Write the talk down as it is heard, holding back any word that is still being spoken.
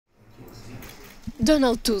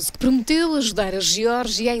Donald Tusk prometeu ajudar a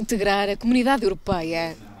Geórgia a integrar a comunidade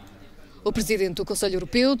europeia. O presidente do Conselho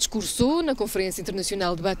Europeu discursou na Conferência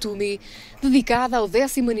Internacional de Batumi, dedicada ao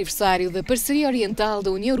 10º aniversário da Parceria Oriental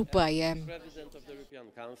da União Europeia.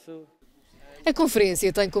 A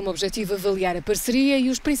conferência tem como objetivo avaliar a parceria e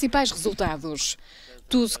os principais resultados.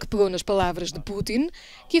 Tusk pegou nas palavras de Putin,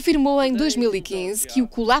 que afirmou em 2015 que o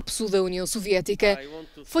colapso da União Soviética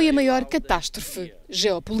foi a maior catástrofe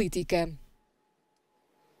geopolítica.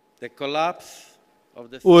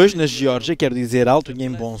 Hoje, na Geórgia, quero dizer alto e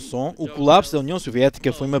em bom som, o colapso da União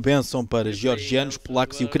Soviética foi uma bênção para georgianos,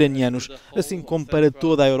 polacos e ucranianos, assim como para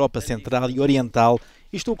toda a Europa Central e Oriental,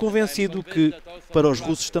 e estou convencido que para os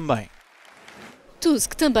russos também.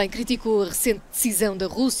 Tusk também criticou a recente decisão da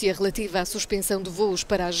Rússia relativa à suspensão de voos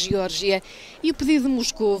para a Geórgia e o pedido de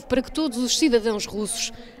Moscou para que todos os cidadãos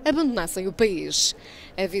russos abandonassem o país.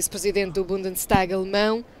 A vice-presidente do Bundestag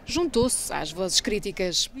alemão juntou-se às vozes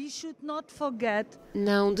críticas.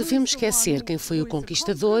 Não devemos esquecer quem foi o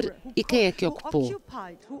conquistador e quem é que ocupou.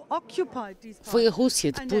 Foi a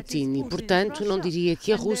Rússia de Putin e, portanto, não diria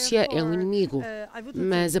que a Rússia é um inimigo.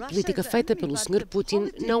 Mas a política feita pelo Sr.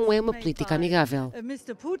 Putin não é uma política amigável.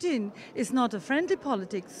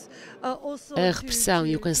 A repressão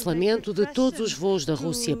e o cancelamento de todos os voos da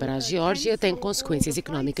Rússia para a Geórgia têm consequências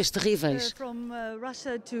económicas terríveis.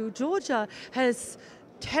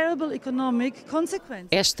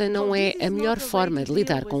 Esta não é a melhor forma de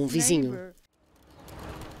lidar com um vizinho.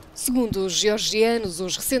 Segundo os georgianos,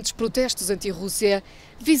 os recentes protestos anti-Rússia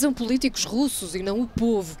visam políticos russos e não o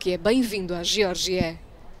povo, que é bem-vindo à Geórgia.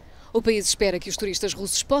 O país espera que os turistas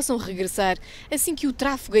russos possam regressar assim que o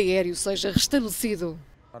tráfego aéreo seja restabelecido.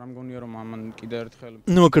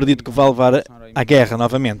 Não acredito que vá levar à guerra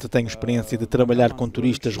novamente. Tenho experiência de trabalhar com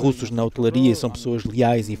turistas russos na hotelaria e são pessoas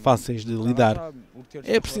leais e fáceis de lidar.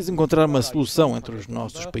 É preciso encontrar uma solução entre os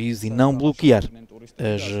nossos países e não bloquear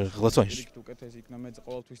as relações.